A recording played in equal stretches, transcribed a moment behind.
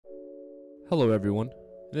Hello everyone,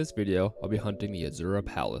 in this video I'll be hunting the Asura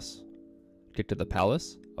Palace. To get to the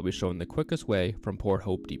palace, I'll be showing the quickest way from Port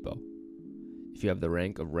Hope Depot. If you have the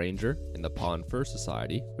rank of Ranger in the Pawn First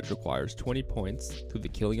Society, which requires 20 points through the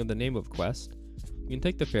Killing of the Name of quest, you can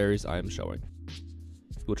take the ferries I am showing.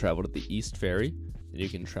 You will travel to the East Ferry, and you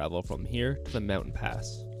can travel from here to the Mountain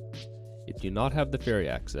Pass. If you do not have the ferry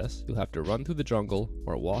access, you'll have to run through the jungle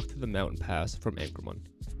or walk through the Mountain Pass from Anchorman.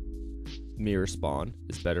 Mirror spawn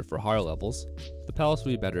is better for higher levels. The palace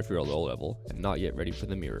will be better if you're a low level and not yet ready for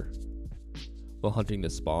the mirror. While hunting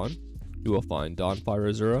this spawn, you will find Dawnfire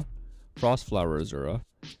Asura, Frostflower Asura,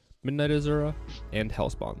 Midnight Asura, and Hell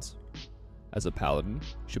spawns. As a paladin, you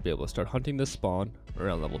should be able to start hunting this spawn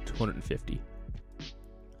around level 250.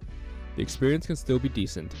 The experience can still be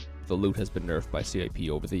decent if the loot has been nerfed by CIP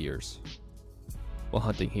over the years. While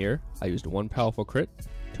hunting here, I used 1 powerful crit,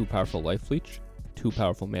 2 powerful life leech, 2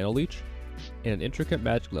 powerful mana leech, and an intricate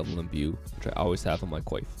magic level imbue, which I always have on my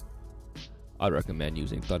coif. I'd recommend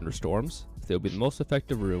using Thunderstorms, as they will be the most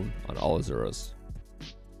effective rune on all Azuras.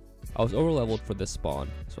 I was overleveled for this spawn,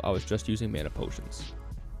 so I was just using mana potions.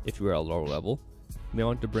 If you are at a lower level, you may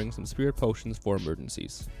want to bring some spirit potions for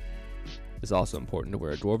emergencies. It's also important to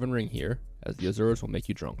wear a dwarven ring here, as the Azuras will make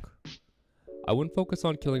you drunk. I wouldn't focus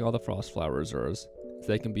on killing all the Frostflower Azuras, as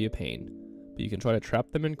they can be a pain, but you can try to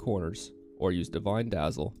trap them in corners, or use Divine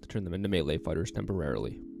Dazzle to turn them into melee fighters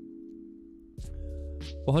temporarily.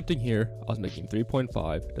 While hunting here, I was making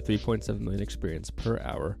 3.5 to 3.7 million experience per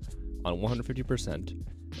hour on 150%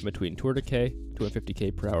 and between 200k to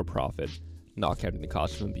 250k per hour profit, not counting the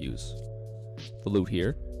cost of imbues. The loot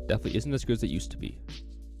here definitely isn't as good as it used to be.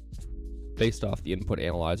 Based off the input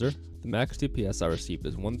analyzer, the max DPS I received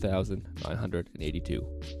is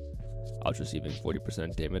 1982. I was receiving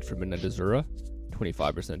 40% damage from Midnight Asura,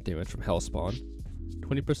 25% damage from Hell spawn,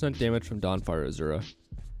 20% damage from Dawnfire Asura,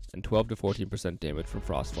 and 12 to 14% damage from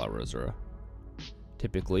Frostflower Asura.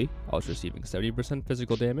 Typically, I was receiving 70%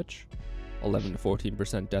 physical damage, 11 to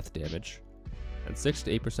 14% death damage, and 6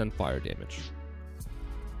 to 8% fire damage.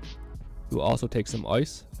 You will also take some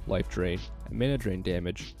ice, life drain, and mana drain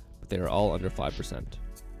damage, but they are all under 5%.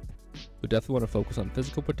 You'll definitely want to focus on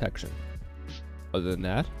physical protection. Other than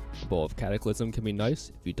that, a bow of Cataclysm can be nice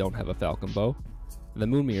if you don't have a Falcon bow, and the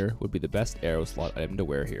Moon Mirror would be the best arrow slot item to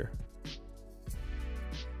wear here.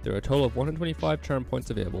 There are a total of 125 charm points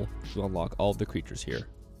available to unlock all of the creatures here.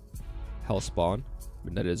 Hell spawn,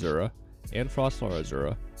 Midnight Asura, and Frostflower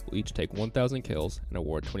Asura will each take 1000 kills and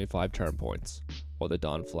award 25 charm points, while the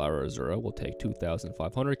Dawnflower Asura will take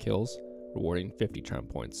 2500 kills, rewarding 50 charm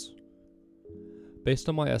points. Based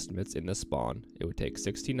on my estimates in this spawn, it would take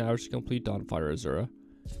 16 hours to complete Dawnfire Asura,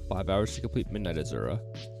 5 hours to complete Midnight Asura,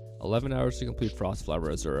 11 hours to complete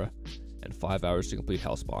Frostflower Asura, and 5 hours to complete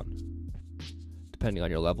Hell spawn. Depending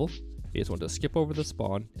on your level, you just want to skip over the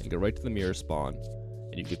spawn and go right to the mirror spawn,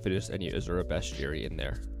 and you can finish any Asura bestiary in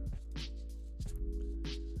there.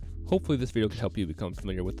 Hopefully this video can help you become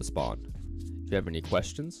familiar with the spawn. If you have any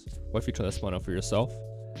questions, or if you try the spawn out for yourself,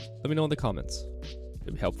 let me know in the comments. It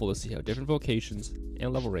would be helpful to see how different vocations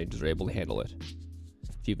and level ranges are able to handle it.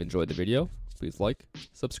 If you've enjoyed the video, please like,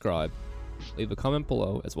 subscribe, leave a comment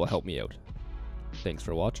below as will help me out. Thanks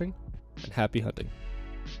for watching, and happy hunting.